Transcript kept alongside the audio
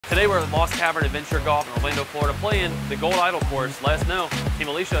Today we're at Lost Cavern Adventure Golf in Orlando, Florida, playing the Gold Idol course. Let us know. Team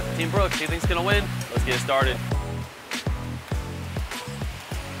Alicia, Team Brooke, who you think's gonna win? Let's get it started.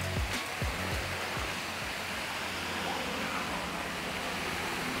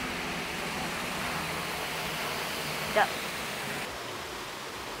 Yep.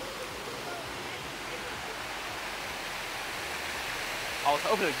 I was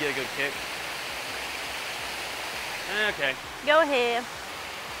hoping to get a good kick. Okay. Go ahead.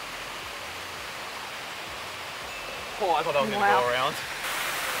 Oh, I thought that was gonna go around.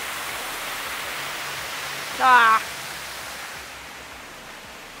 Ah.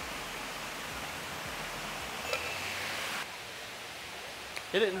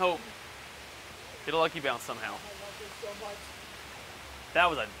 Hit it and hope. Get a lucky bounce somehow. That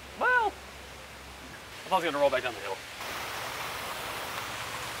was a, well, I thought I was gonna roll back down the hill.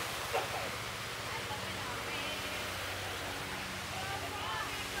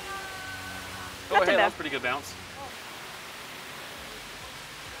 Go ahead, that was a pretty good bounce.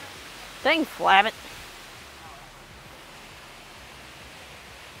 Dang, Flabbit.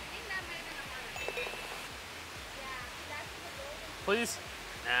 Please?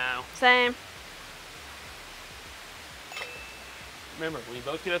 No. Same. Remember, when you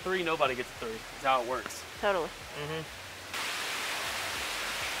both get a 3, nobody gets a 3. That's how it works. Totally. Mm-hmm.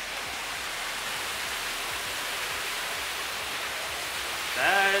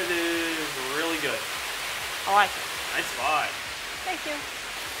 That is really good. I like it. Nice spot. Thank you.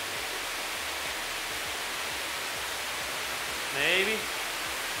 Maybe.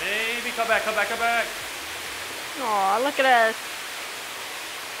 Maybe. Come back, come back, come back. Aw, look at us.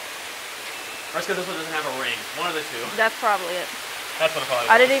 That's because this one doesn't have a ring. One of the two. That's probably it. That's what it probably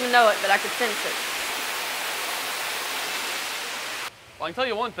was. I didn't even know it, but I could sense it. Well, I can tell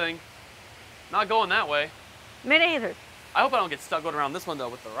you one thing. Not going that way. Me neither. I hope I don't get stuck going around this one, though,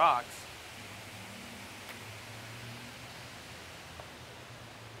 with the rocks.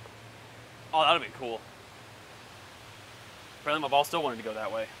 Oh, that would have been cool. Apparently my ball still wanted to go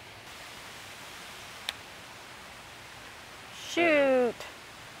that way. Shoot.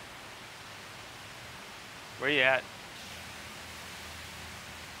 Where you at?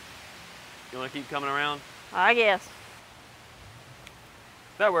 You want to keep coming around? I guess.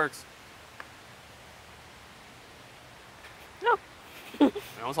 That works. No. I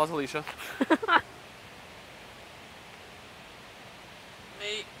almost lost Alicia.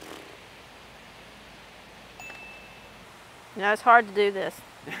 Me. You know, it's hard to do this.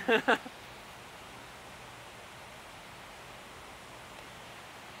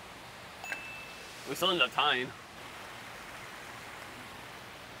 We still end up tying.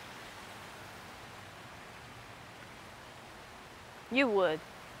 You would.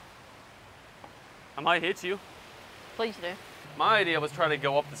 I might hit you. Please do. My idea was try to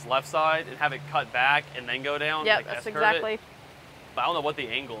go up this left side and have it cut back and then go down. Yep, like that's S-curve exactly. it. But I don't know what the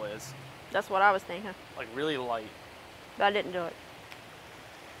angle is. That's what I was thinking. Like really light. But I didn't do it.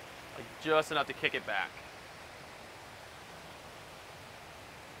 Like just enough to kick it back.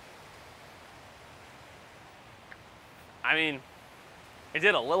 I mean, it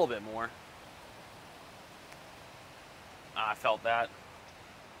did a little bit more. I felt that.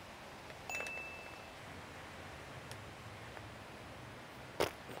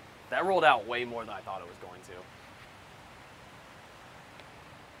 That rolled out way more than I thought it was going to.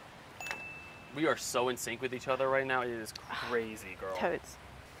 We are so in sync with each other right now. It is crazy, girl. Totes.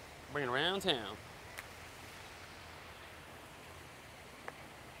 Bring it around town.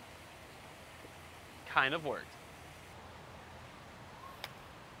 Kind of worked.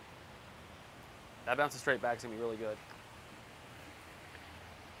 That bounces straight back is gonna be really good.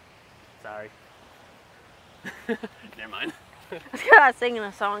 Sorry. Never mind. I was singing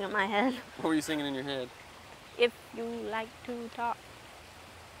a song in my head. What were you singing in your head? If you like to talk.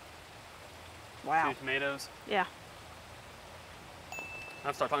 Wow. 2 tomatoes. Yeah. I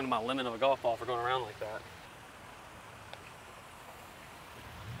have to start talking to my lemon of a golf ball for going around like that.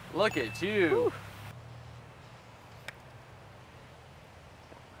 Look at you. Whew.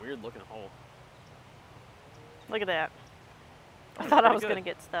 Weird looking hole. Look at that. I thought I was going to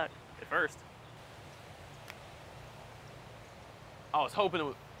get stuck. At first. I was hoping it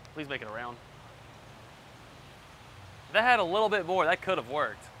would, please make it around. If that had a little bit more, that could have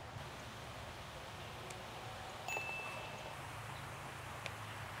worked.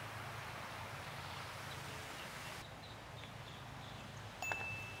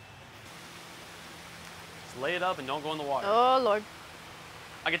 Just lay it up and don't go in the water. Oh, Lord.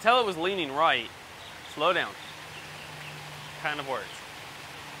 I could tell it was leaning right. Slow down. Kind of works.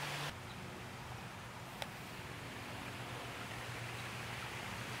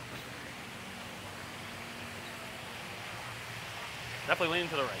 Definitely leaning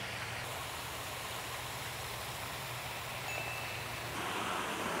to the right.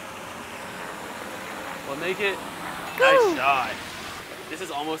 We'll make it. Nice shot. This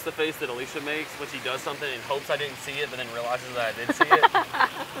is almost the face that Alicia makes when she does something and hopes I didn't see it, but then realizes that I did see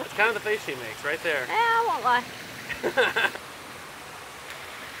it. It's kind of the face she makes right there. Yeah, I won't lie.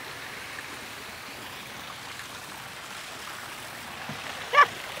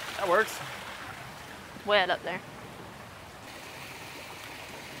 That works. Wet up there.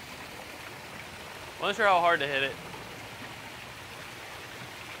 Wasn't sure how hard to hit it.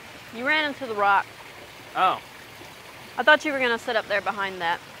 You ran into the rock. Oh, I thought you were going to sit up there behind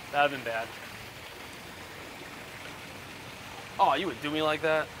that. that'd have been bad. Oh, you would do me like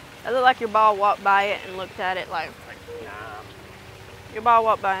that? It looked like your ball walked by it and looked at it like, Nah. your ball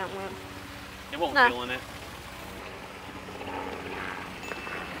walked by it and went, It won't Nah. feel in it.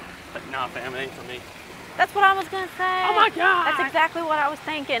 But nah, fam, it ain't for me. that's what I was going to say. Oh my God! That's exactly what I was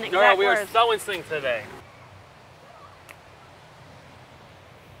thinking. Exact Girl, we are words. so in sync today.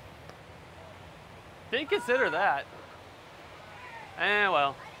 Didn't consider that.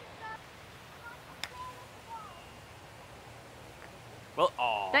 Well. Well,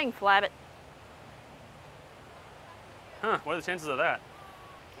 oh. Dang, Flabbit. Huh, what are the chances of that?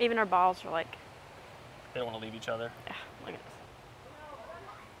 Even our balls are like, They don't want to leave each other. yeah, look at this.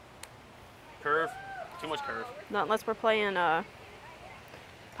 Curve. Too much curve. Not unless we're playing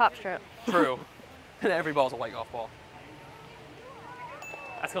pop strap. True. And every ball's a white golf ball.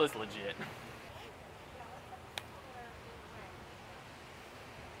 That's because it's legit.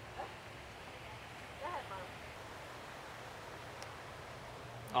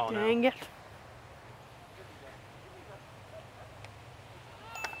 Oh no. Dang it.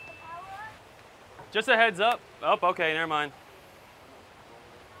 Just a heads up. Oh, okay, never mind.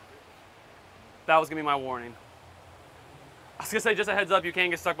 That was gonna be my warning. I was gonna say, just a heads up, you can't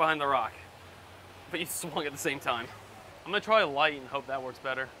get stuck behind the rock. But you swung at the same time. I'm gonna try light and hope that works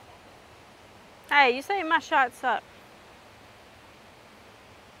better. Hey, you say my shot sucked.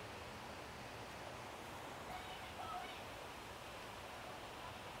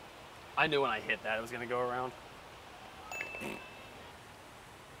 I knew when I hit that it was gonna go around.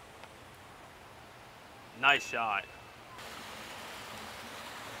 Nice shot.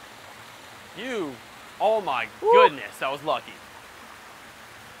 You, oh my goodness, that was lucky.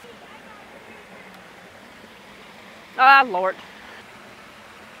 Ah, Lord.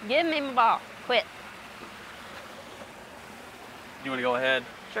 Give me my ball. Quit. You wanna go ahead?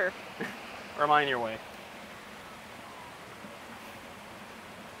 Sure. Or am I in your way?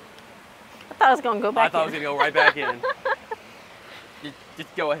 I thought I was going to go back I thought in. it was gonna go right back in.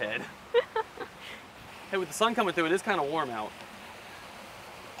 Just go ahead. Hey, with the sun coming through, it is kind of warm out.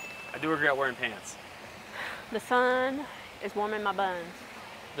 I do regret wearing pants. The sun is warming my buns.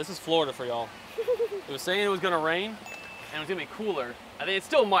 This is Florida for y'all. It was saying it was gonna rain, and it was gonna be cooler. I think it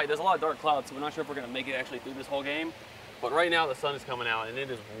still might. There's a lot of dark clouds, so we're not sure if we're gonna make it actually through this whole game. But right now, the sun is coming out, and it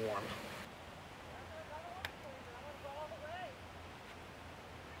is warm.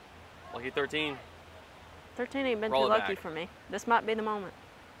 Lucky 13. 13 ain't been Roll too it lucky back. for me. This might be the moment.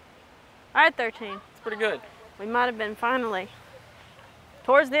 All right, 13. It's pretty good. We might have been finally,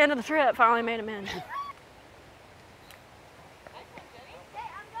 towards the end of the trip, finally made him in.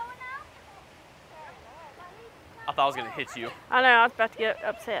 I thought I was gonna hit you. I know, I was about to get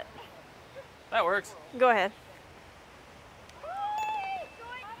upset. That works. Go ahead.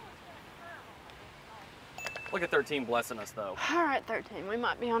 Look at 13 blessing us, though. All right, 13. We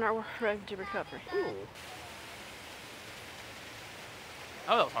might be on our road to recovery. Ooh.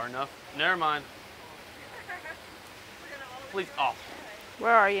 Oh, that was hard enough. Never mind. Please. Oh,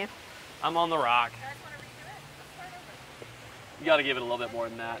 Where are you? I'm on the rock. You got to give it a little bit more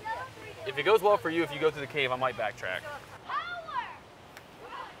than that. If it goes well for you, if you go through the cave, I might backtrack.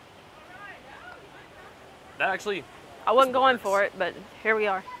 That actually. I wasn't going works. for it, but here we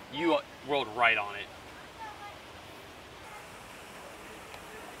are. You rolled right on it.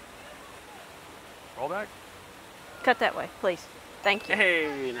 Roll back. Cut that way, please. Thank you.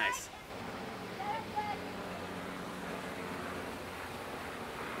 Hey, nice.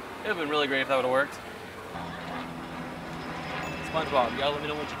 It would have been really great if that would have worked. SpongeBob, you gotta let me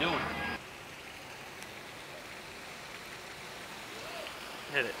know what you're doing.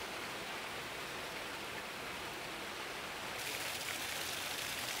 Hit it.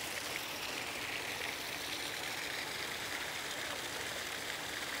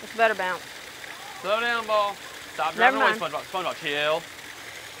 It's better bounce. Slow down, ball. Stop Never driving away, mind. SpongeBob. SpongeBob, chill.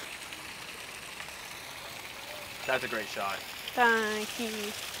 That's a great shot. Thank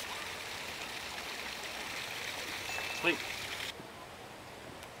you. Sweet.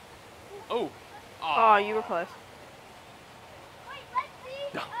 Oh. Oh, you were close.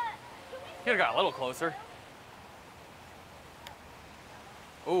 You could have got a little closer.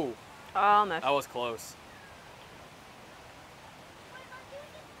 Ooh. Almost. That was close.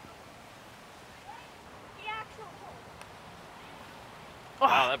 Oh.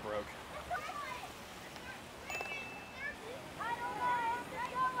 Wow, that broke.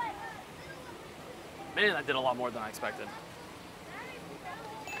 Man, that did a lot more than I expected.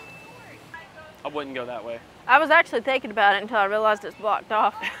 I wouldn't go that way. I was actually thinking about it until I realized it's blocked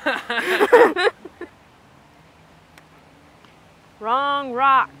off. Wrong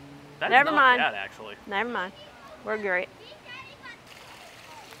rock. That's Never not mind. bad, actually. Never mind. We're great.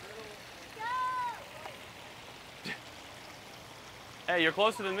 Hey, you're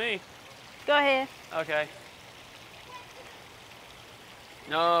closer than me. Go ahead. Okay.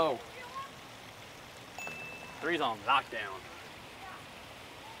 No. 3's on lockdown.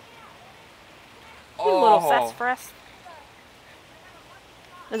 You little sassafras.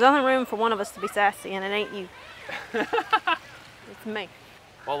 There's only room for one of us to be sassy, and it ain't you. It's me.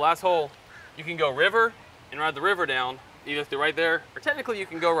 Well, last hole, you can go river and ride the river down, either through right there, or technically you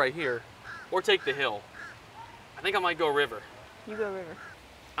can go right here, or take the hill. I think I might go river. You go river.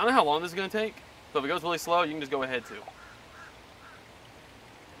 I don't know how long this is going to take, so if it goes really slow, you can just go ahead too.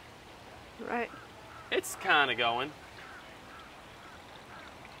 Right. It's kind of going.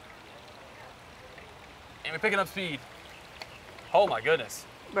 And we're picking up speed. Oh my goodness.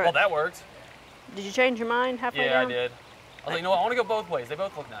 Right. Well, that worked. Did you change your mind halfway Yeah, down? I did. I was like, you know what, I want to go both ways. They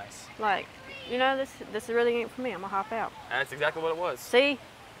both look nice. Like, you know, this really ain't for me. I'm gonna hop out. And that's exactly what it was. See?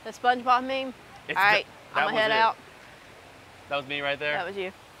 The SpongeBob meme? It's Alright, that I'm gonna was head it. out. That was me right there. That was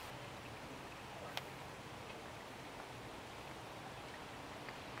you.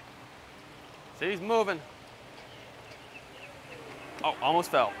 See, he's moving. Oh,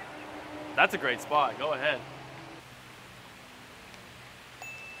 almost fell. That's a great spot. Go ahead.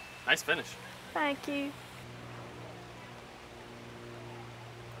 Nice finish. Thank you. You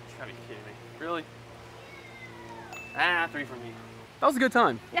gotta be kidding me. Really? Ah, 3 for me. That was a good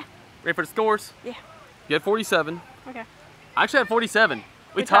time. Yeah. Ready for the scores? Yeah. You had 47. Okay. I actually had 47.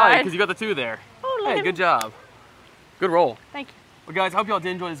 We We tied tied. because you got the 2 there. Oh, look Hey, at good me. job. Good roll. Thank you. Well, guys, I hope y'all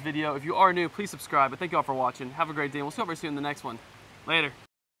did enjoy this video. If you are new, please subscribe. But thank y'all for watching. Have a great day. We'll see you very soon in the next one. Later.